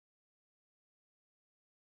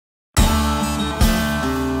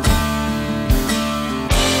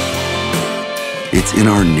It's in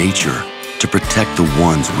our nature to protect the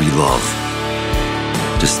ones we love,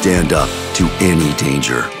 to stand up to any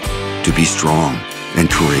danger, to be strong and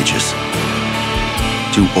courageous,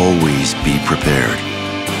 to always be prepared,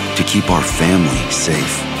 to keep our family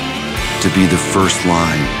safe, to be the first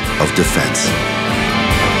line of defense.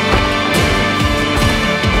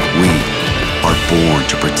 We are born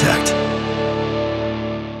to protect.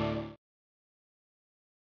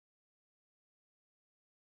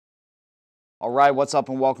 All right, what's up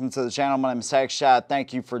and welcome to the channel. My name is Hegshot.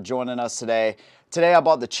 Thank you for joining us today. Today I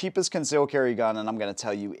bought the cheapest concealed carry gun and I'm going to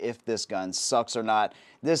tell you if this gun sucks or not.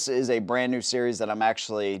 This is a brand new series that I'm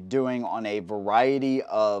actually doing on a variety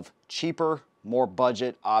of cheaper, more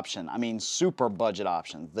budget option. I mean super budget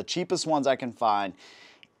options. The cheapest ones I can find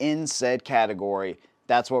in said category.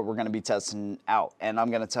 That's what we're going to be testing out. And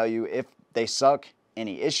I'm going to tell you if they suck,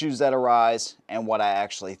 any issues that arise, and what I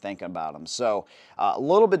actually think about them. So a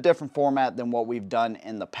little bit different format than what we've done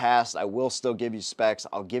in the past. I will still give you specs.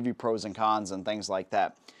 I'll give you pros and cons and things like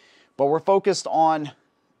that. But we're focused on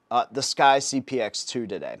the Sky CPX2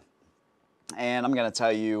 today. And I'm going to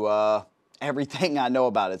tell you everything I know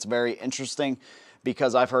about it. It's very interesting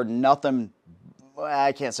because I've heard nothing,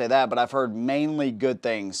 I can't say that, but I've heard mainly good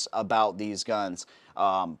things about these guns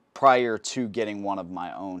prior to getting one of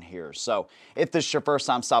my own here. So if this is your first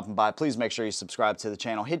time stopping by, please make sure you subscribe to the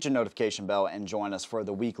channel, hit your notification bell, and join us for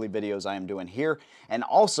the weekly videos I am doing here. And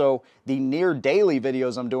also the near daily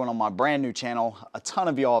videos I'm doing on my brand new channel. A ton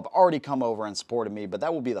of y'all have already come over and supported me, but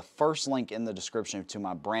that will be the first link in the description to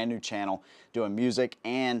my brand new channel, doing music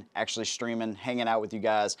and actually streaming, hanging out with you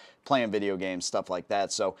guys, playing video games, stuff like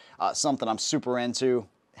that. So something I'm super into,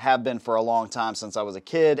 have been for a long time since I was a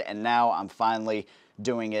kid, and now I'm finally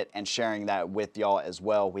doing it and sharing that with y'all as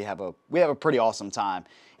well. We have a pretty awesome time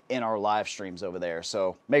in our live streams over there.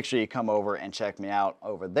 So make sure you come over and check me out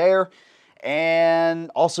over there. And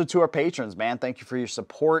also to our patrons, man, thank you for your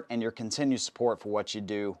support and your continued support for what you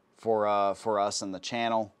do for us and the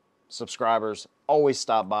channel. Subscribers, always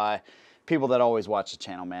stop by. People that always watch the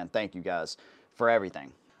channel, man, thank you guys for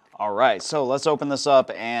everything. All right, so let's open this up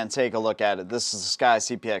and take a look at it. This is the Sky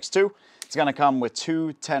CPX2. It's going to come with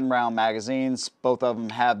two 10-round magazines. Both of them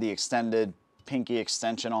have the extended pinky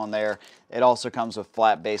extension on there. It also comes with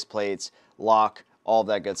flat base plates, lock, all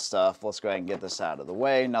that good stuff. Let's go ahead and get this out of the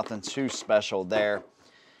way. Nothing too special there.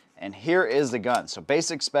 And here is the gun. So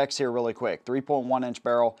basic specs here really quick. 3.1-inch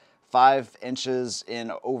barrel, 5 inches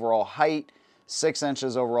in overall height, 6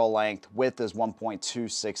 inches overall length, width is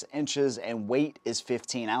 1.26 inches, and weight is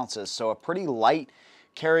 15 ounces. So a pretty light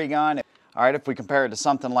carry gun. All right, if we compare it to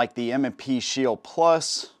something like the M&P Shield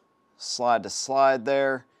Plus, slide to slide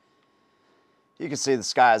there, you can see the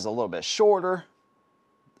Sky is a little bit shorter.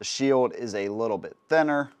 The Shield is a little bit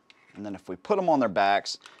thinner. And then if we put them on their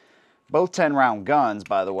backs, both 10-round guns,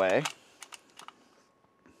 by the way,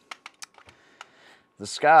 the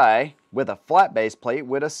Sky with a flat base plate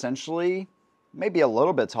would essentially maybe a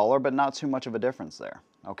little bit taller, but not too much of a difference there,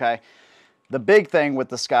 okay? The big thing with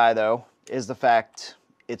the Sky, though, is the fact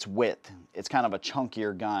its width. It's kind of a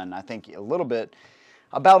chunkier gun. I think a little bit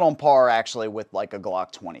about on par, actually, with like a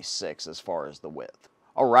Glock 26 as far as the width.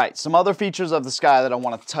 All right, some other features of the Sky that I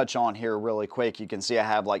want to touch on here really quick. You can see I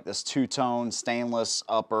have like this two-tone stainless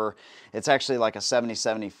upper. It's actually like a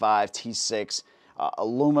 7075 T6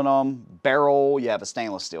 aluminum barrel. You have a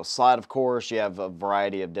stainless steel slide, of course. You have a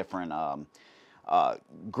variety of different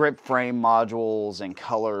grip frame modules and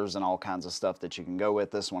colors and all kinds of stuff that you can go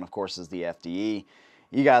with. This one, of course, is the FDE.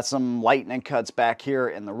 You got some lightning cuts back here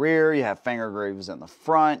in the rear. You have finger grooves in the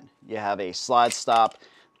front. You have a slide stop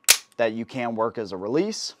that you can work as a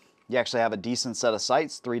release. You actually have a decent set of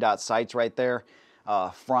sights, 3-dot sights right there,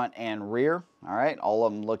 front and rear. All right, all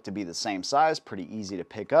of them look to be the same size, pretty easy to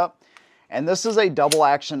pick up. And this is a double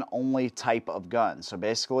action only type of gun. So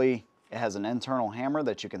basically, it has an internal hammer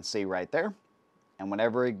that you can see right there. And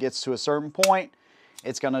whenever it gets to a certain point,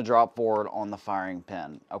 it's going to drop forward on the firing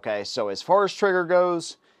pin. Okay, so as far as trigger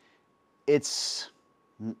goes, it's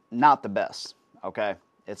not the best. Okay,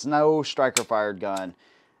 it's no striker fired gun.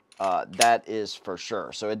 That is for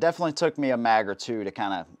sure. So it definitely took me a mag or two to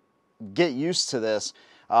kind of get used to this.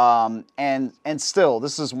 And still,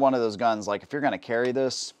 this is one of those guns, like if you're going to carry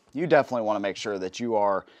this, you definitely want to make sure that you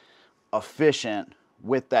are efficient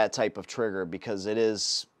with that type of trigger because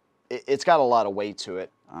it's got a lot of weight to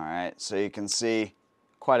it. All right, so you can see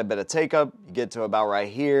quite a bit of take up. You get to about right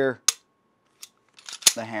here,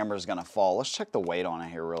 the hammer is gonna fall. Let's check the weight on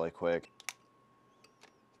it here really quick.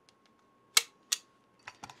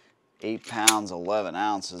 8 pounds, 11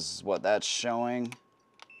 ounces is what that's showing.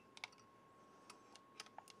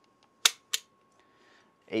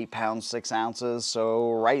 8 pounds, 6 ounces.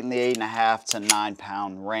 So right in the 8.5 to 9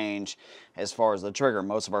 pound range as far as the trigger.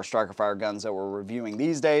 Most of our striker fire guns that we're reviewing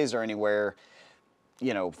these days are anywhere,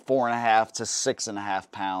 you know, 4.5 to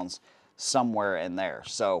 6.5 pounds, somewhere in there.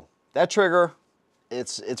 So that trigger,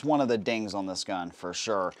 it's one of the dings on this gun for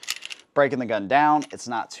sure. Breaking the gun down, it's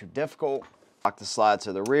not too difficult. Lock the slide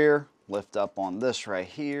to the rear, lift up on this right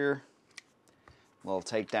here, little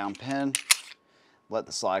takedown pin, let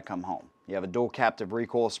the slide come home. You have a dual captive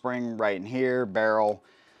recoil spring right in here, barrel,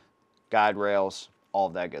 guide rails, all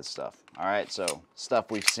of that good stuff. All right, so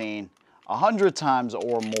stuff we've seen 100 times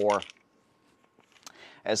or more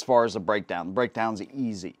as far as the breakdown. The breakdown's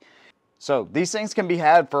easy. So these things can be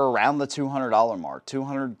had for around the $200 mark,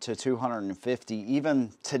 $200 to $250,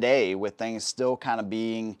 even today with things still kind of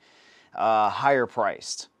being higher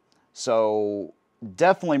priced. So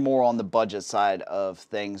definitely more on the budget side of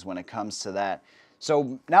things when it comes to that.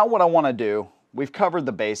 So now what I want to do, we've covered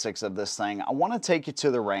the basics of this thing. I want to take you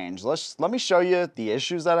to the range. Let me show you the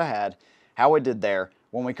issues that I had, how I did there.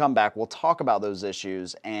 When we come back, we'll talk about those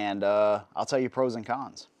issues, and I'll tell you pros and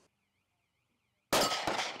cons.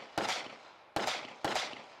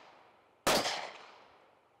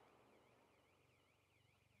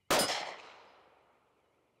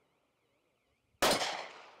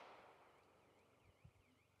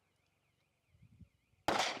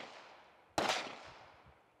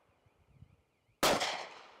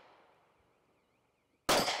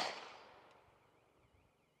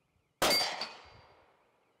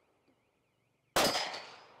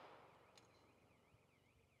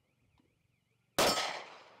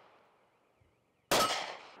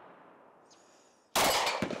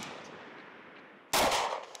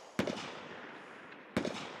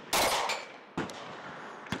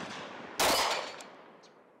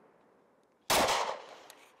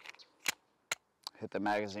 Hit the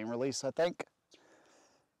magazine release, I think.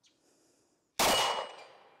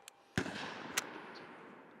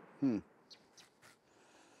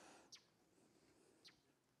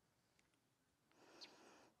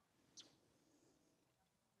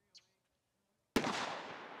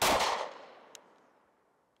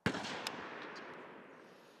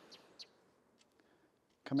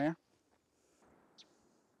 Come here.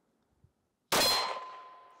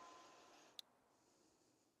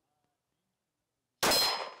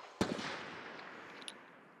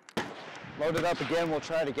 Load it up again, we'll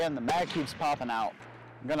try it again. The mag keeps popping out.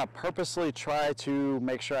 I'm gonna purposely try to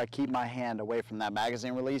make sure I keep my hand away from that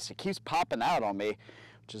magazine release. It keeps popping out on me,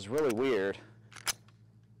 which is really weird.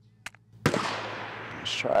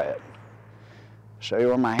 Let's try it. Show you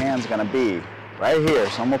where my hand's gonna be. Right here.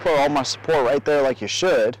 So I'm gonna put all my support right there like you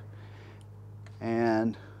should.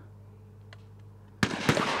 And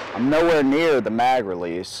I'm nowhere near the mag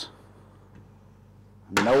release.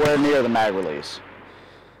 I'm nowhere near the mag release.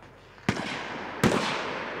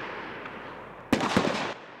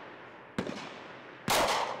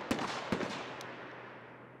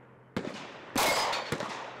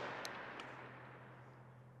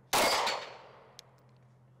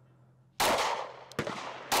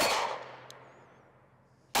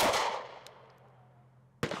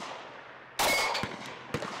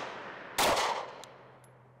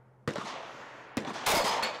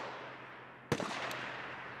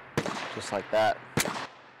 Just like that.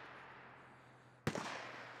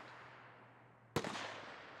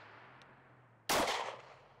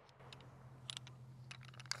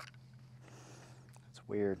 That's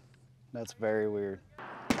weird. That's very weird.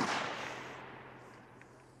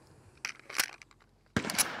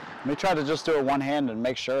 Let me try to just do it one hand and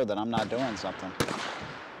make sure that I'm not doing something.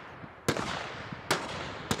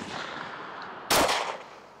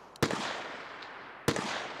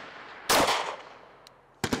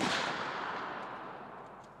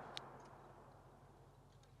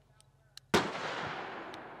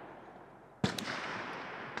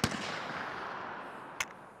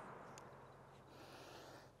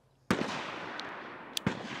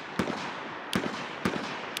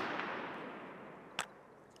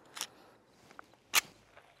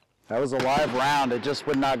 That was a live round, it just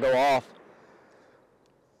would not go off.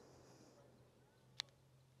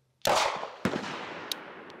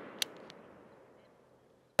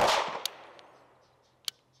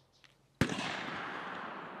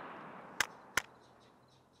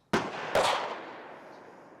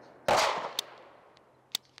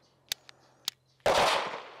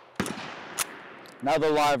 Another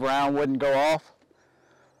live round wouldn't go off.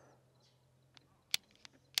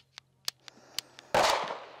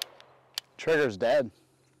 Trigger's dead.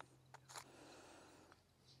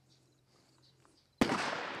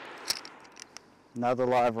 Another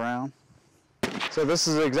live round. So this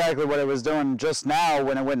is exactly what it was doing just now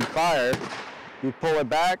when it wouldn't fire. You pull it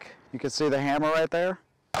back, you can see the hammer right there.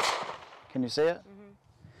 Can you see it? Mm-hmm.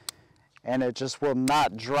 And it just will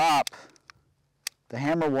not drop. The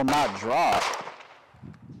hammer will not drop.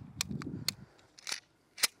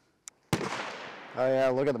 Oh yeah,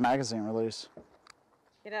 look at the magazine release.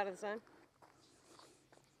 Get out of the sun.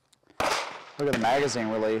 Look at the magazine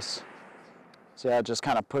release. See how it just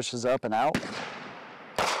kind of pushes up and out?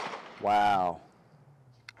 Wow.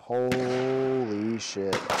 Holy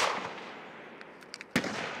shit.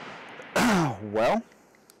 Well,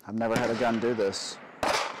 I've never had a gun do this.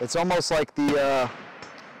 It's almost like the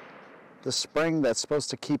spring that's supposed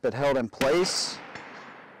to keep it held in place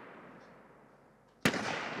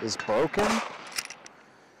is broken.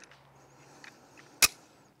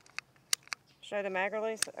 Show the mag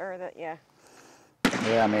release, or the, yeah.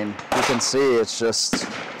 Yeah, I mean, you can see it's just,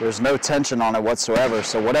 there's no tension on it whatsoever.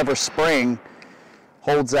 So whatever spring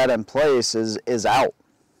holds that in place is out.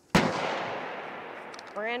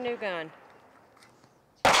 Brand new gun.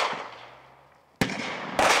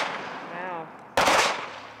 Wow.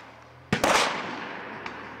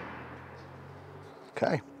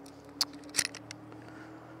 Okay.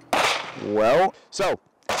 Well, so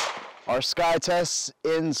our Sky test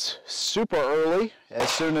ends super early. As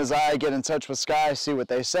soon as I get in touch with Sky, see what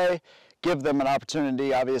they say, give them an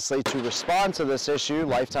opportunity, obviously, to respond to this issue,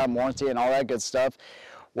 lifetime warranty and all that good stuff.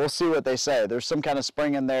 We'll see what they say. There's some kind of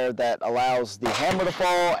spring in there that allows the hammer to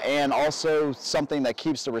fall, and also something that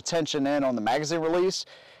keeps the retention in on the magazine release,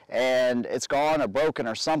 and it's gone or broken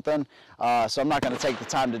or something. So I'm not going to take the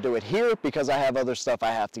time to do it here because I have other stuff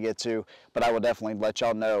I have to get to, but I will definitely let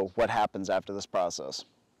y'all know what happens after this process.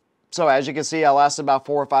 So as you can see, I lasted about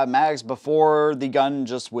 4 or 5 mags before the gun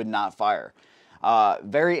just would not fire.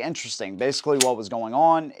 Very interesting. Basically what was going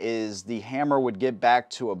on is the hammer would get back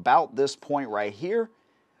to about this point right here,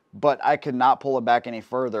 but I could not pull it back any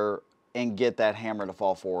further and get that hammer to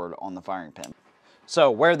fall forward on the firing pin. So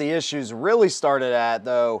where the issues really started at,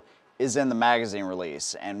 though, is in the magazine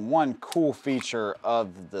release. And one cool feature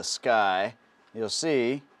of the Sky, you'll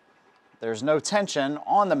see there's no tension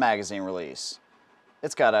on the magazine release.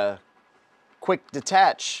 It's got a quick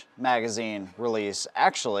detach magazine release,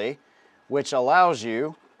 actually, which allows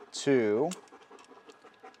you to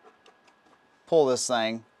pull this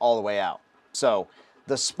thing all the way out. So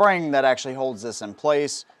the spring that actually holds this in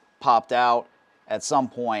place popped out at some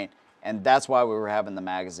point, and that's why we were having the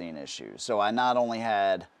magazine issue. So I not only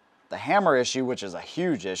had the hammer issue, which is a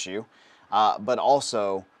huge issue, but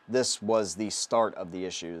also this was the start of the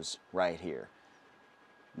issues right here.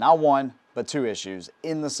 Not one, but 2 issues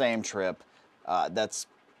in the same trip. That's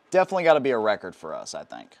definitely got to be a record for us, I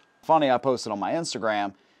think. Funny, I posted on my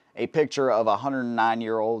Instagram a picture of a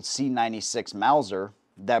 109-year-old C96 Mauser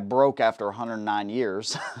that broke after 109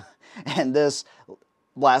 years. And this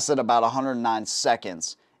lasted about 109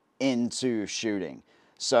 seconds into shooting.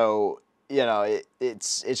 So, you know,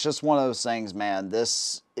 it's just one of those things, man.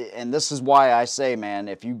 This is why I say, man,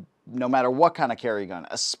 if you, no matter what kind of carry gun,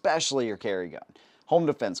 especially your carry gun, home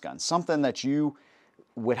defense gun, something that you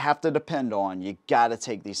would have to depend on, you got to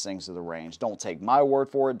take these things to the range. Don't take my word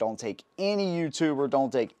for it. Don't take any YouTuber.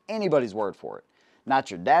 Don't take anybody's word for it.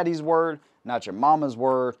 Not your daddy's word, not your mama's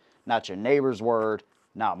word, not your neighbor's word,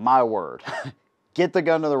 not my word. Get the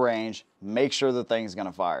gun to the range. Make sure the thing's going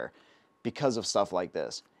to fire because of stuff like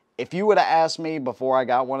this. If you would have asked me before I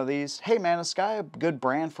got one of these, hey man, is Sky a good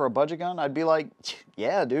brand for a budget gun? I'd be like,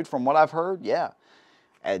 yeah, dude, from what I've heard, yeah.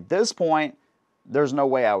 At this point, there's no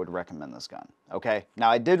way I would recommend this gun, okay? Now,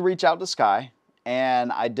 I did reach out to Sky,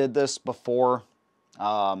 and I did this before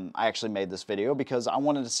I actually made this video because I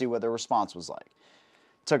wanted to see what their response was like.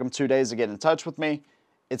 It took them 2 days to get in touch with me.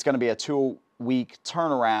 It's going to be a 2-week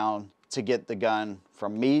turnaround to get the gun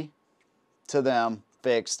from me to them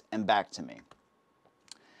fixed and back to me.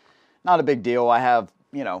 Not a big deal. I have,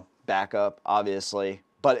 you know, backup, obviously.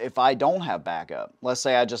 But if I don't have backup, let's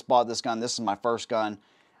say I just bought this gun, this is my first gun,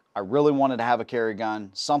 I really wanted to have a carry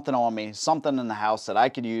gun, something on me, something in the house that I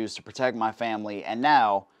could use to protect my family, and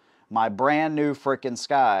now my brand new frickin'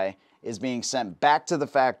 Sky is being sent back to the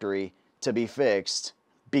factory to be fixed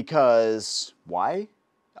because, why?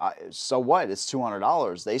 So what? It's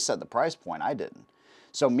 $200. They set the price point. I didn't.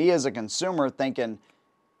 So me as a consumer thinking,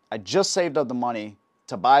 I just saved up the money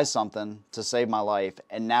to buy something to save my life,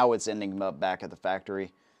 and now it's ending up back at the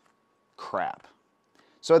factory. Crap.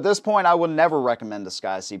 So at this point, I would never recommend the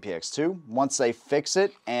Sky CPX2. Once they fix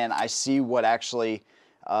it and I see what actually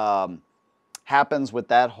happens with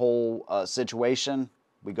that whole situation,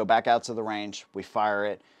 we go back out to the range, we fire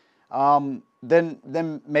it.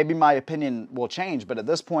 then maybe my opinion will change. But at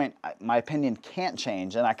this point, my opinion can't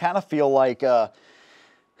change. And I kind of feel like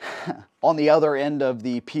on the other end of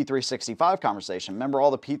the P365 conversation. Remember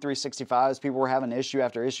all the P365s? People were having issue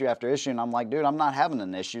after issue after issue. And I'm like, dude, I'm not having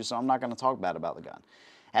an issue, so I'm not going to talk bad about the gun.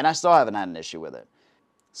 And I still haven't had an issue with it.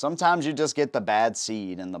 Sometimes you just get the bad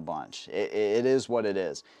seed in the bunch. It is what it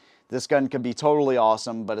is. This gun could be totally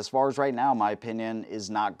awesome, but as far as right now, my opinion is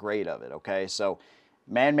not great of it, okay? So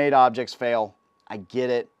man-made objects fail. I get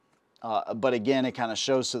it. But again, it kind of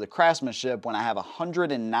shows to the craftsmanship when I have a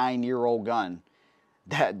 109-year-old gun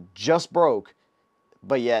that just broke,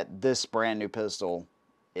 but yet this brand new pistol,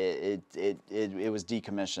 it was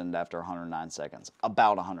decommissioned after 109 seconds,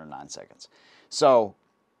 about 109 seconds. So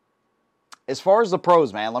as far as the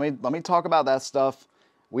pros, man, let me talk about that stuff.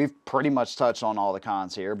 We've pretty much touched on all the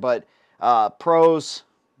cons here, but pros,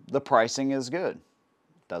 the pricing is good.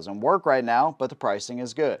 Doesn't work right now, but the pricing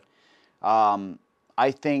is good.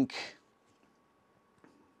 I think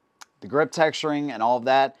the grip texturing and all of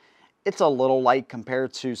that, it's a little light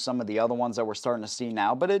compared to some of the other ones that we're starting to see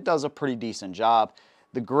now, but it does a pretty decent job.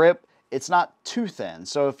 The grip, it's not too thin.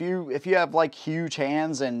 So if you have like huge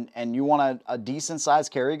hands and you want a decent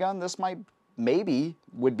sized carry gun, this maybe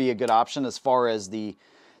would be a good option as far as the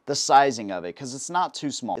sizing of it, because it's not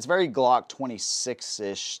too small. It's very Glock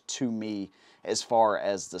 26-ish to me as far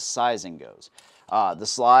as the sizing goes. The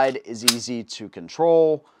slide is easy to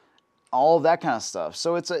control, all of that kind of stuff.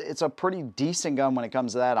 So it's a pretty decent gun when it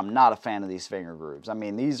comes to that. I'm not a fan of these finger grooves. I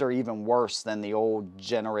mean, these are even worse than the old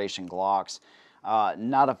generation Glocks.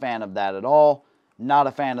 Not a fan of that at all. Not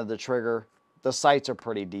a fan of the trigger. The sights are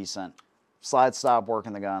pretty decent. Slide stop,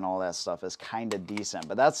 working the gun, all that stuff is kind of decent.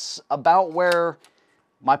 But that's about where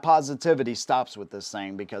my positivity stops with this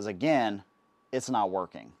thing, because again, it's not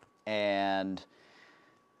working. And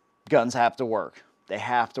guns have to work. They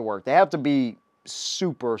have to work. They have to be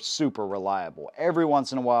super, super reliable. Every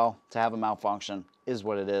once in a while, to have a malfunction is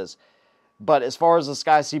what it is. But as far as the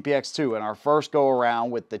Sky CPX2, in our first go around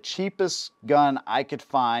with the cheapest gun I could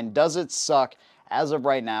find, does it suck? As of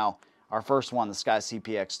right now, our first one, the Sky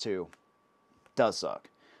CPX2, does suck.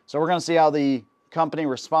 So we're going to see how the company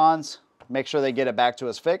responds, make sure they get it back to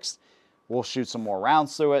us fixed. We'll shoot some more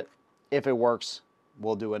rounds through it. If it works,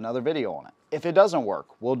 we'll do another video on it. If it doesn't work,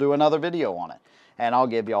 we'll do another video on it. And I'll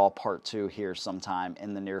give y'all part 2 here sometime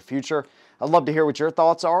in the near future. I'd love to hear what your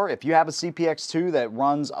thoughts are. If you have a CPX2 that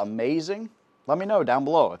runs amazing, let me know down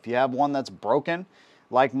below. If you have one that's broken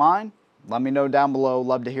like mine, let me know down below.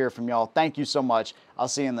 Love to hear from y'all. Thank you so much. I'll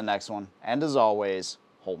see you in the next one. And as always,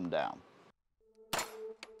 hold them down.